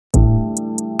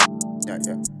Yeah.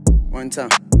 One time.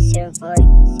 Syruboi.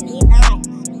 Levai.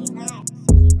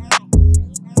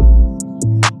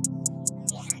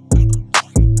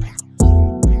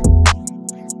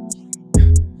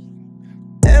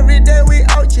 Every day we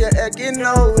out here acting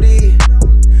naughty.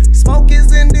 Smoke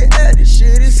is in the air, this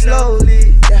shit is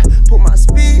slowly. Yeah. Put my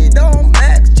speed on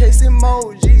max, chase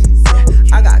emojis.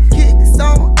 Yeah. I got kicks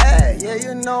on air, yeah,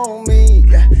 you know me.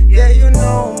 Yeah, you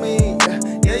know me.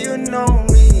 Yeah, you know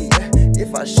me. Yeah.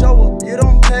 If I show up, you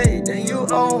don't pay, then you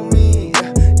owe me.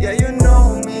 Yeah, you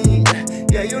know me.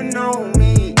 Yeah, you know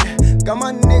me. Got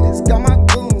my niggas, got my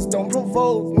goons, don't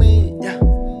provoke me. Yeah.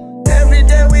 Every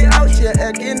day we out here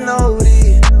acting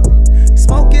naughty.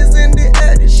 Smoke is in the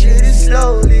air, this shit is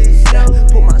slowly. Yeah.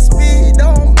 Put my speed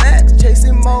on max, chase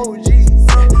emojis.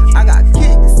 Yeah. I got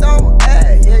kicks on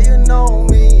air, yeah, you know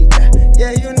me.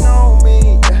 Yeah, you know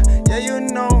me. Yeah, you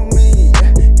know me.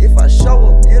 Yeah. If I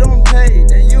show up, you don't pay,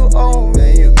 then you owe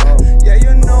me. Yeah,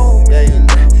 you know me.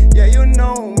 Yeah, you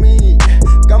know me.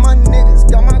 Got my niggas,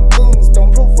 got my goons,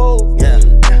 don't provoke me. Yeah.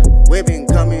 We been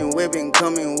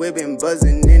coming, we been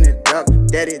buzzing in the dark.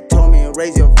 Daddy told me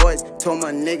raise your voice, told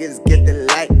my niggas get the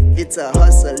light. It's a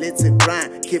hustle, it's a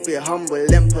grind, keep it humble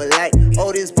and polite.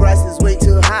 Oh, this price is way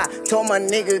too high, told my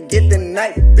nigga get the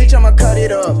knife. Bitch, I'ma cut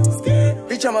it up,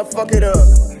 bitch, I'ma fuck it up.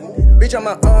 Bitch,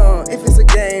 I'ma if it's a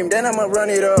game, then I'ma run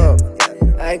it up.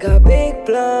 I got big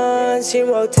blunts in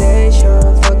rotation,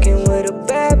 fucking with a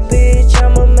bad bitch,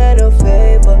 I'm a man of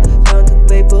favor. Count the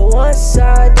paper one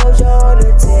side, doja on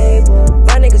the table.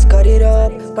 My niggas cut it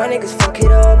up, my niggas fuck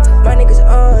it up. My niggas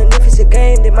if it's a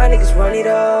game, then my niggas run it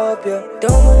up, yeah.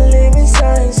 Don't believe in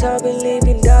science, I believe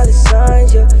in dollar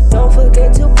signs, yeah. Don't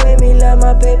forget to pay me like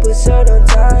my paper served on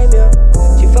time, yeah.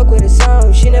 She fuck with the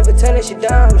sound, she never turn that shit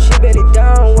down. She bet it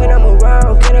down when I'm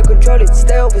around, cannot control it,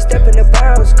 stay overstepping the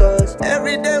bounds, cause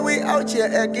every day we out here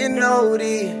acting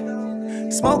naughty.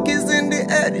 Smoke is in the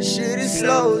air, this shit is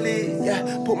slowly.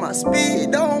 Yeah, put my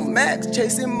speed on max,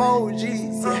 chase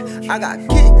emojis. Yeah, I got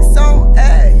kicks on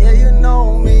air, yeah, you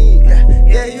know me.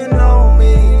 Yeah, you know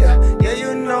me. Yeah,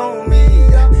 you know me.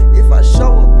 Yeah, if I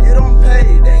show up, you don't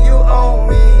pay, then you owe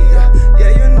me.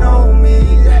 Yeah, you know me.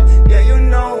 Yeah, you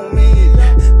know me.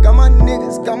 Got my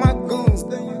niggas, got my goons.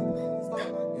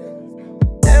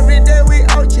 Every day we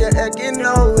out here acting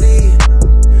naughty.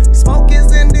 Smoke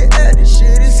is in the air, this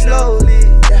shit is slowly.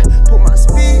 Yeah, put my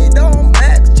speed on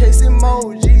max, chase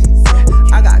emojis.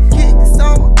 Yeah, I got kicks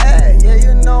on air, yeah,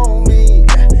 you know me.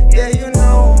 Yeah, you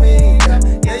know me.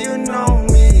 Yeah, you know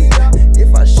me.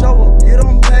 If I show up, you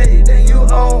don't pay, then you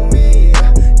owe me.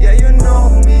 Yeah, you know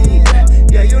me.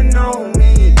 Yeah, you know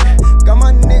me. Got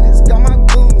my niggas, got my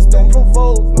goons, don't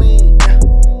provoke me.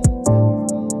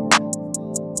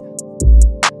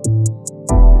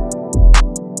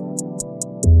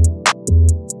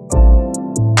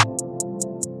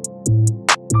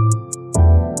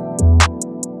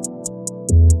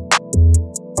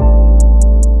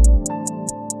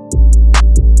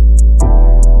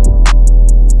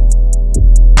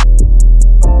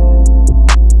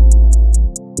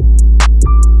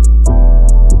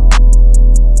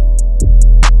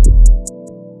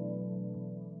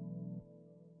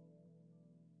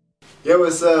 Yo,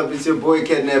 what's up? It's your boy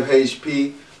Ketnep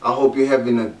HP. I hope you're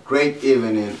having a great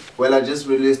evening. Well, I just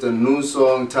released a new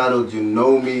song titled You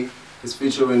Know Me. It's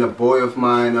featuring a boy of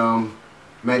mine,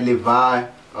 Levai,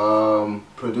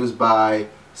 produced by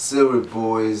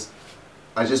Syruboi.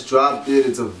 I just dropped it.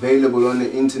 It's available on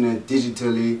the internet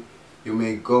digitally. You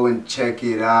may go and check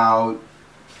it out.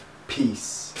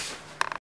 Peace.